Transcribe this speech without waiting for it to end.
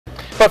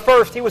But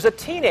first, he was a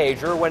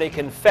teenager when he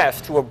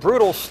confessed to a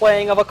brutal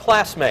slaying of a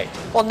classmate.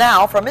 Well,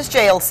 now from his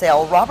jail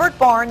cell, Robert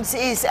Barnes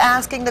is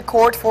asking the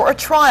court for a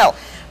trial.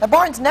 Now,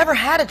 Barnes never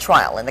had a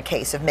trial in the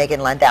case of Megan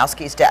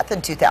Landowski's death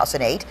in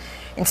 2008.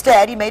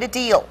 Instead, he made a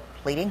deal,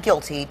 pleading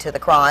guilty to the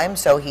crime,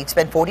 so he'd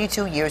spend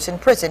 42 years in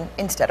prison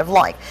instead of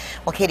life.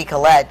 Well, Katie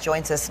Collette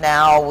joins us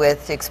now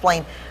to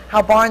explain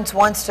how Barnes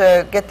wants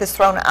to get this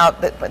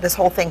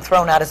whole thing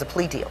thrown out as a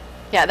plea deal.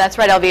 Yeah, that's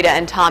right, Alvita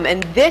and Tom.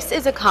 And this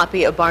is a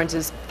copy of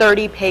Barnes's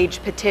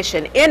 30-page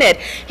petition. In it,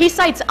 he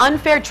cites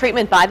unfair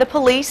treatment by the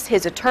police,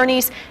 his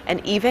attorneys,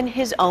 and even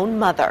his own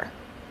mother.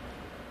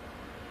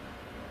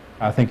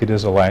 I think it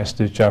is a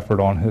last-ditch effort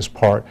on his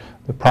part.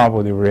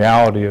 Probably the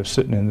reality of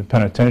sitting in the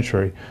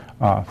penitentiary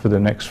for the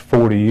next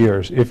 40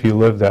 years, if you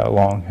live that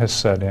long, has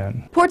set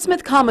in.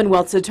 Portsmouth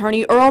Commonwealth's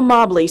attorney Earl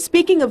Mobley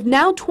speaking of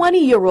now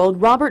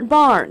 20-year-old Robert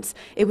Barnes.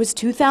 It was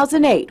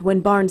 2008 when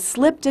Barnes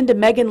slipped into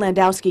Megan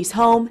Landowski's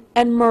home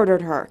and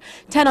murdered her.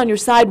 10 on Your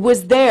Side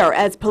was there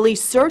as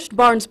police searched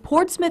Barnes'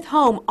 Portsmouth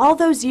home all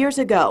those years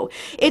ago.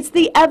 It's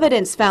the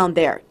evidence found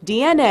there,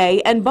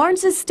 DNA, and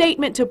Barnes'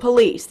 statement to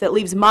police that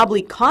leaves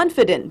Mobley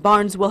confident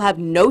Barnes will have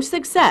no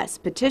success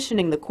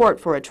petitioning the court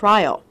for a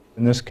trial.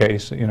 In this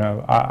case, you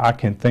know, I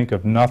can think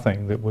of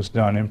nothing that was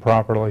done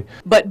improperly.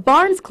 But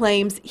Barnes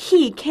claims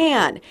he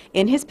can.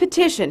 In his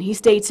petition, he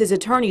states his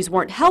attorneys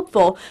weren't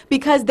helpful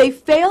because they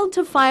failed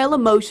to file a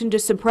motion to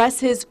suppress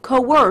his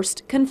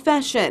coerced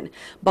confession.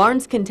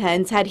 Barnes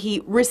contends had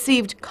he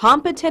received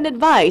competent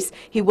advice,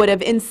 he would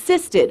have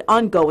insisted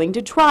on going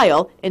to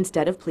trial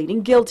instead of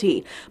pleading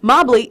guilty.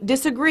 Mobley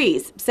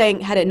disagrees,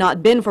 saying had it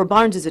not been for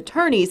Barnes'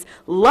 attorneys,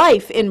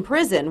 life in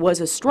prison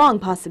was a strong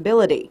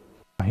possibility.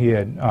 He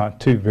had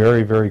two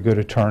very, very good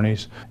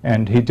attorneys,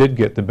 and he did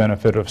get the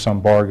benefit of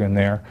some bargain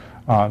there.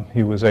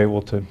 He was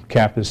able to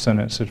cap his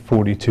sentence at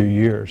 42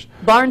 years.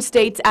 Barnes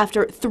states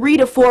after 3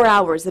 to 4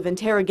 hours of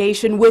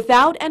interrogation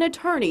without an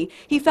attorney,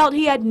 he felt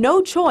he had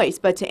no choice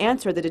but to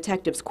answer the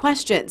detective's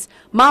questions.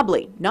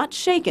 Mobley, not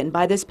shaken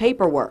by this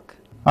paperwork.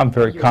 I'm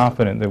very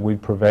confident that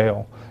we'd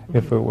prevail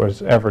if it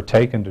was ever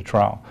taken to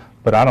trial,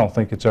 but I don't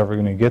think it's ever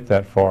going to get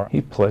that far. He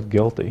pled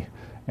guilty,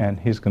 and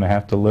he's going to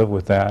have to live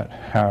with that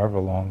however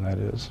long that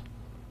is.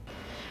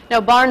 Now,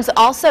 Barnes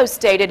also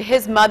stated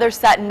his mother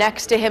sat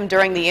next to him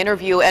during the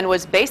interview and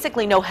was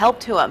basically no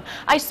help to him.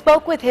 I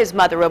spoke with his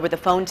mother over the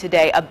phone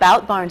today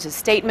about Barnes'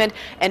 statement,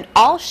 and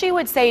all she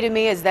would say to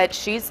me is that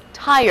she's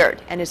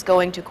tired and is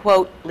going to,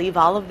 quote, leave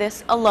all of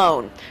this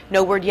alone.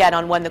 No word yet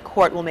on when the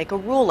court will make a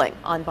ruling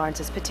on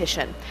Barnes'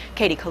 petition.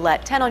 Katie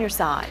Collette, 10 on Your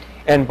Side.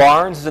 And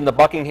Barnes is in the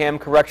Buckingham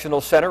Correctional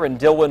Center in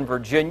Dillon,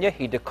 Virginia.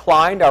 He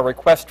declined our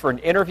request for an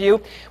interview.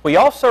 We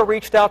also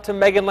reached out to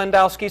Megan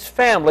Landowski's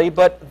family,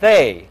 but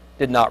they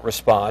did not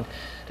respond.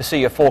 To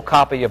see a full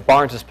copy of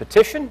Barnes'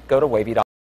 petition, go to wavy.com.